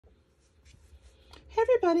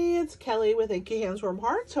everybody, it's Kelly with Inky Hands Warm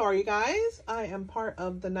Hearts. How are you guys? I am part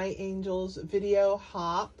of the Night Angels video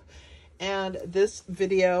hop, and this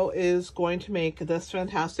video is going to make this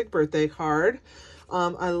fantastic birthday card.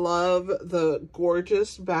 I love the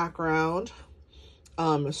gorgeous background.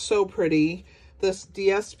 So pretty. This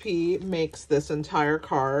DSP makes this entire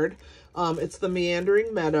card. It's the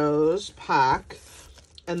Meandering Meadows pack.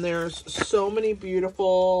 And there's so many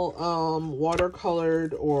beautiful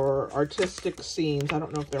watercolored or artistic scenes. I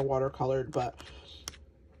don't know if they're watercolored, but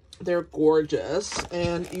they're gorgeous.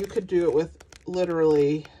 And you could do it with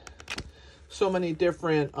literally so many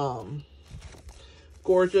different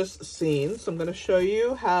gorgeous scenes. So I'm going to show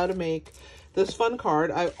you how to make this fun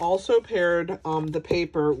card. I also paired the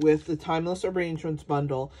paper with the Timeless Arrangements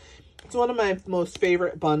bundle. It's one of my most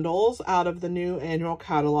favorite bundles out of the new annual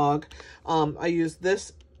catalog. I use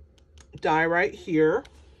this die right here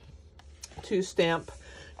to stamp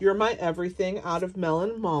You're My Everything out of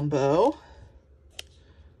Melon Mambo.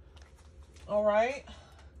 All right.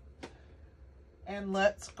 And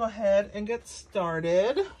let's go ahead and get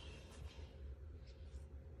started.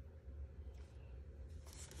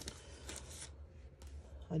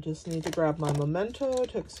 I just need to grab my Memento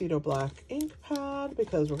Tuxedo Black ink pad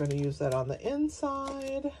because we're going to use that on the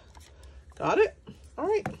inside. Got it? All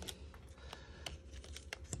right.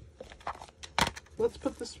 Let's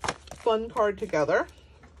put this fun card together.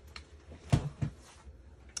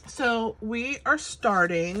 So we are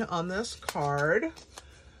starting on this card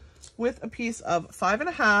with a piece of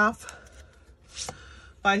 5.5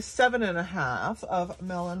 by 7.5 of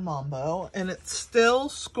Melon Mambo, and it's still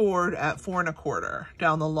scored at 4.25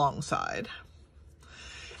 down the long side.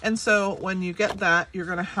 And so when you get that, you're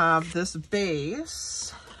going to have this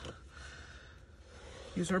base.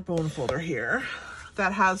 Use our bone folder here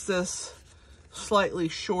that has this slightly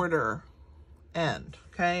shorter end.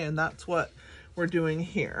 Okay, and that's what we're doing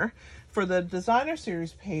here. For the designer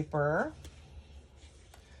series paper,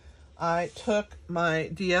 I took my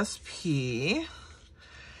DSP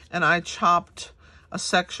and I chopped a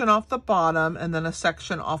section off the bottom and then a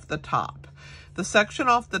section off the top. The section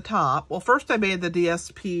off the top, well, first I made the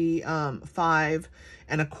DSP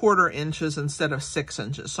 5.25 inches instead of 6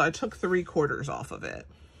 inches. So I took 3/4 off of it.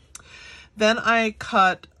 Then I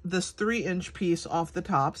cut this 3-inch piece off the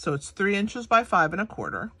top. So it's 3 inches by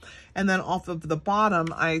 5.25. And then off of the bottom,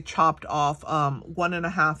 I chopped off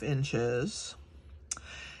 1.5 inches.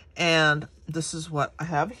 And this is what I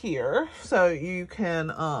have here. So you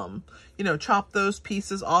can, you know, chop those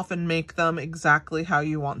pieces off and make them exactly how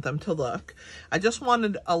you want them to look. I just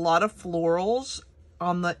wanted a lot of florals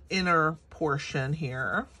on the inner portion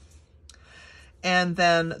here. And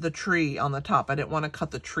then the tree on the top. I didn't want to cut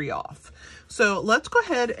the tree off. So let's go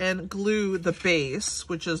ahead and glue the base,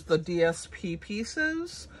 which is the DSP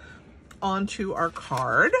pieces, onto our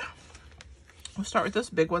card. We'll start with this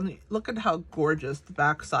big one. Look at how gorgeous the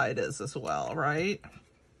back side is as well, right?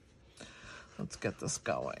 Let's get this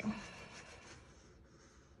going.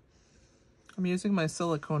 I'm using my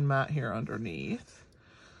silicone mat here underneath.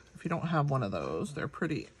 If you don't have one of those, they're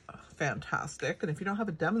pretty fantastic. And if you don't have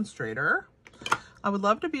a demonstrator, I would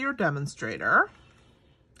love to be your demonstrator.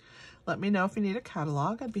 Let me know if you need a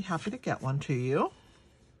catalog. I'd be happy to get one to you.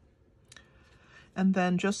 And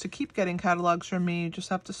then just to keep getting catalogs from me, you just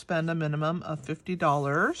have to spend a minimum of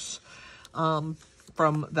 $50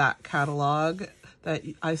 from that catalog that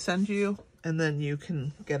I send you. And then you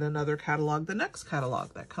can get another catalog, the next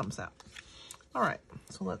catalog that comes out. All right,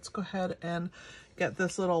 so let's go ahead and get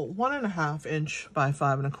this little 1.5 inch by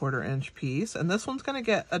 5.25 inch piece. And this one's gonna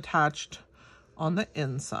get attached on the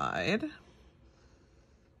inside.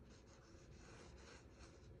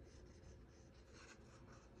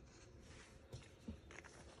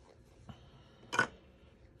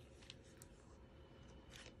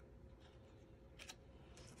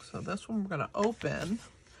 So this one we're going to open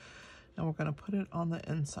and we're going to put it on the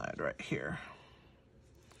inside right here.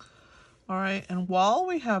 All right, and while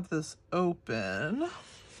we have this open,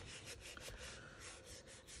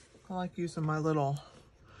 I like using my little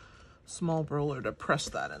small roller to press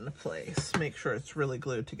that into place. Make sure it's really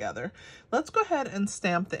glued together. Let's go ahead and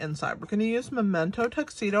stamp the inside. We're going to use Memento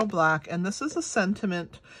Tuxedo Black, and this is a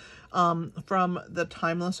sentiment from the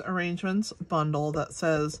Timeless Arrangements bundle that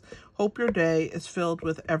says, "Hope your day is filled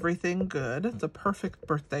with everything good." It's a perfect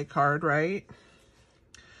birthday card, right?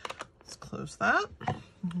 Let's close that.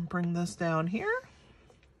 Bring this down here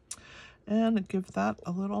and give that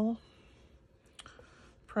a little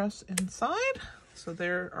press inside. So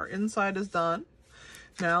there, our inside is done.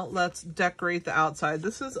 Now let's decorate the outside.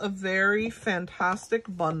 This is a very fantastic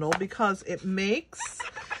bundle because it makes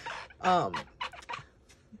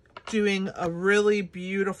doing a really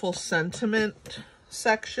beautiful sentiment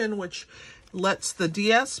section, which lets the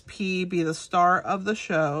DSP be the star of the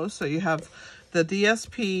show. So you have the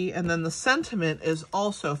DSP, and then the sentiment is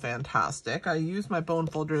also fantastic. I use my bone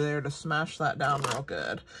folder there to smash that down real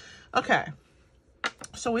good. Okay,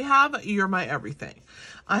 so we have You're My Everything.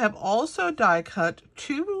 I have also die cut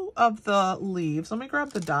 2 of the leaves. Let me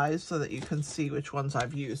grab the dies so that you can see which ones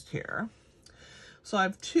I've used here. So I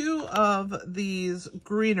have 2 of these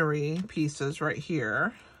greenery pieces right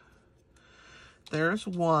here. There's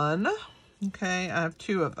one. Okay, I have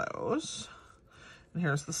 2 of those. And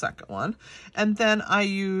here's the second one. And then I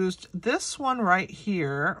used this one right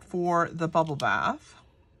here for the bubble bath.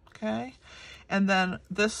 Okay. And then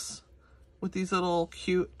this with these little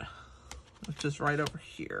cute, which is right over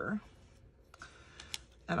here.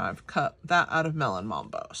 And I've cut that out of Melon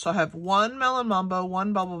Mambo. So I have 1 Melon Mambo,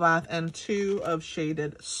 1 bubble bath, and 2 of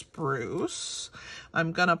shaded spruce.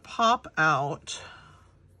 I'm gonna pop out,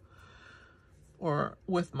 or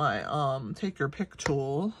with my take your pick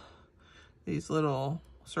tool, these little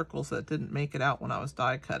circles that didn't make it out when I was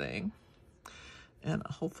die cutting. And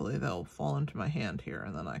hopefully they'll fall into my hand here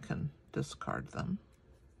and then I can discard them.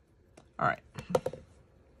 All right.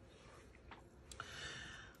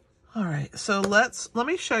 All right, so let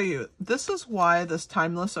me show you. This is why this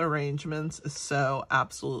Timeless Arrangements is so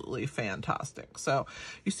absolutely fantastic. So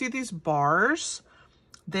you see these bars,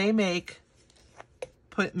 they make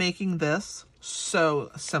making this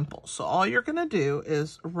so simple. So all you're gonna do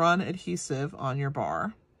is run adhesive on your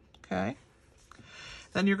bar, okay?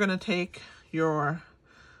 Then you're gonna take your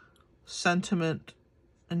sentiment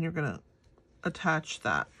and you're gonna attach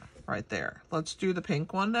that right there. Let's do the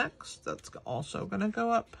pink one next. That's also gonna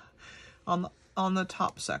go up on the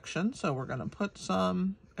top section. So we're gonna put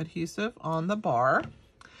some adhesive on the bar,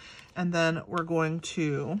 and then we're going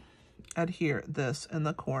to adhere this in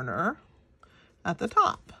the corner at the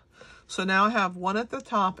top. So now I have one at the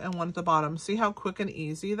top and one at the bottom. See how quick and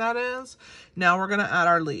easy that is? Now we're gonna add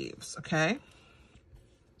our leaves, okay?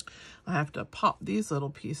 I have to pop these little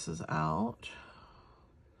pieces out.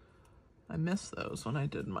 I missed those when I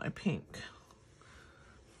did my pink.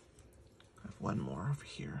 I have one more over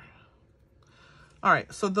here. All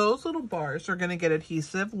right, so those little bars are gonna get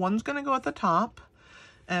adhesive. One's gonna go at the top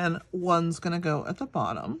and one's gonna go at the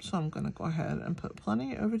bottom. So I'm gonna go ahead and put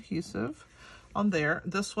plenty of adhesive on there.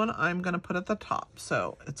 This one I'm gonna put at the top.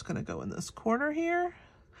 So it's gonna go in this corner here.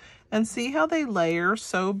 And see how they layer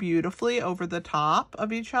so beautifully over the top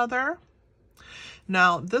of each other?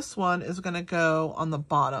 Now this one is gonna go on the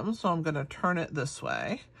bottom. So I'm gonna turn it this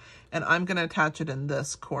way and I'm gonna attach it in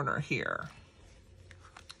this corner here.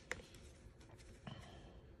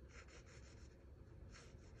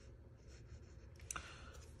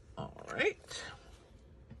 All right.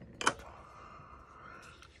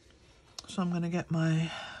 So I'm gonna get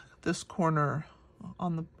this corner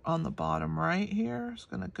on the bottom right here. It's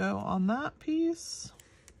gonna go on that piece.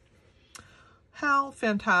 How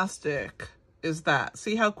fantastic is that?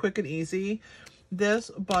 See how quick and easy?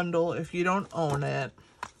 This bundle, if you don't own it,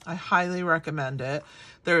 I highly recommend it.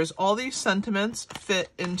 There's all these sentiments fit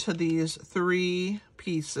into these 3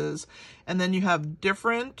 pieces, and then you have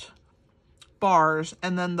different bars,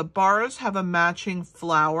 and then the bars have a matching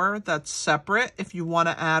flower that's separate if you want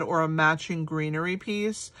to add, or a matching greenery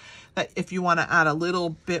piece that if you want to add a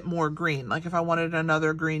little bit more green, like if I wanted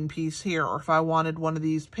another green piece here, or if I wanted one of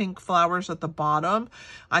these pink flowers at the bottom,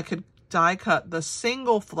 I could die cut the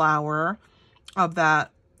single flower of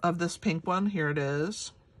this pink one. Here it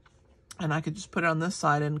is, and I could just put it on this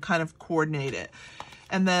side and kind of coordinate it.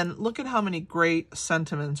 And then look at how many great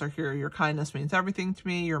sentiments are here. Your kindness means everything to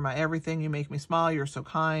me. You're my everything. You make me smile. You're so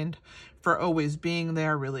kind. For always being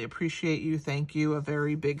there. Really appreciate you. Thank you. A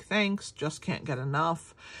very big thanks. Just can't get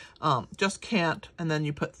enough. Just can't. And then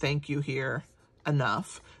you put thank you here.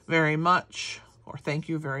 Enough. Very much. Or thank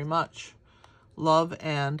you very much. Love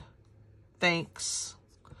and thanks.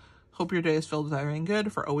 Hope your day is filled with everything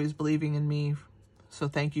good. For always believing in me. So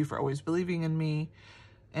thank you for always believing in me.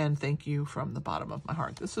 And thank you from the bottom of my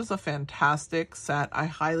heart. This is a fantastic set. I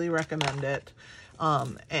highly recommend it.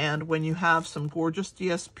 And when you have some gorgeous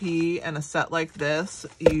DSP and a set like this,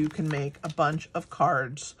 you can make a bunch of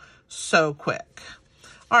cards so quick.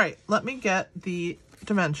 All right, let me get the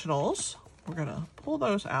dimensionals. We're gonna pull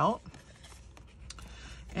those out.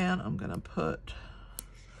 And I'm gonna put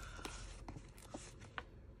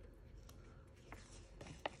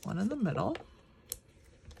one in the middle.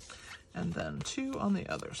 And then 2 on the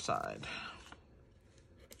other side.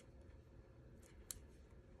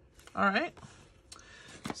 All right,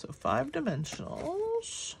 so 5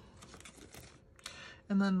 dimensionals.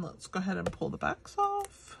 And then let's go ahead and pull the backs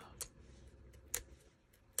off.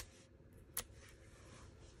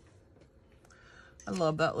 I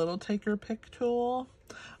love that little take your pick tool.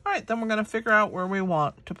 All right, then we're gonna figure out where we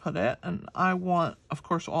want to put it. And I want, of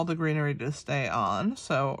course, all the greenery to stay on.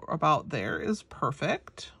 So about there is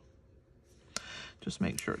perfect. Just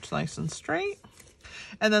make sure it's nice and straight.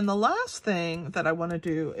 And then the last thing that I want to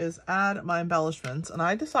do is add my embellishments. And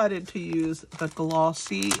I decided to use the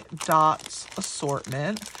Glossy Dots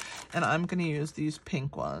assortment. And I'm going to use these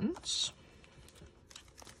pink ones.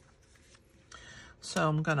 So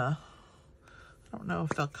I'm going to, I don't know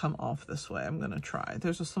if they'll come off this way. I'm going to try.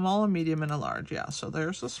 There's a small, a medium, and a large. Yeah, so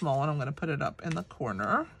there's the small one. I'm going to put it up in the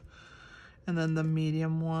corner. And then the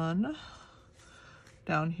medium one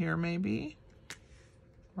down here maybe.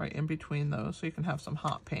 Right in between those, so you can have some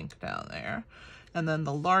hot pink down there. And then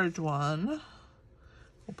the large one,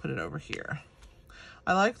 we'll put it over here.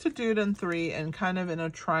 I like to do it in 3 and kind of in a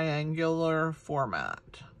triangular format,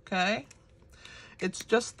 okay? It's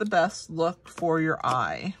just the best look for your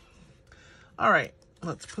eye. All right,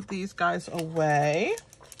 let's put these guys away.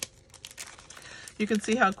 You can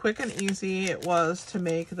see how quick and easy it was to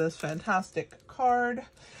make this fantastic card.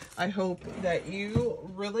 I hope that you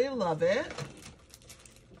really love it.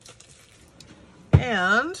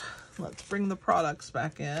 And let's bring the products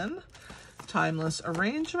back in. Timeless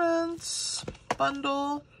Arrangements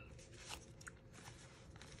bundle.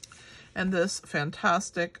 And this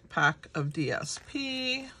fantastic pack of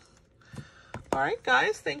DSP. All right,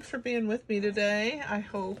 guys, thanks for being with me today. I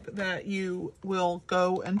hope that you will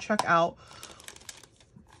go and check out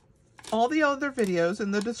all the other videos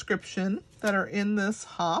in the description that are in this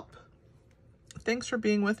hop. Thanks for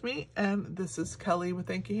being with me. And this is Kelly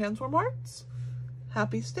with Inky Hands Warm Hearts.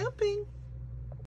 Happy stamping!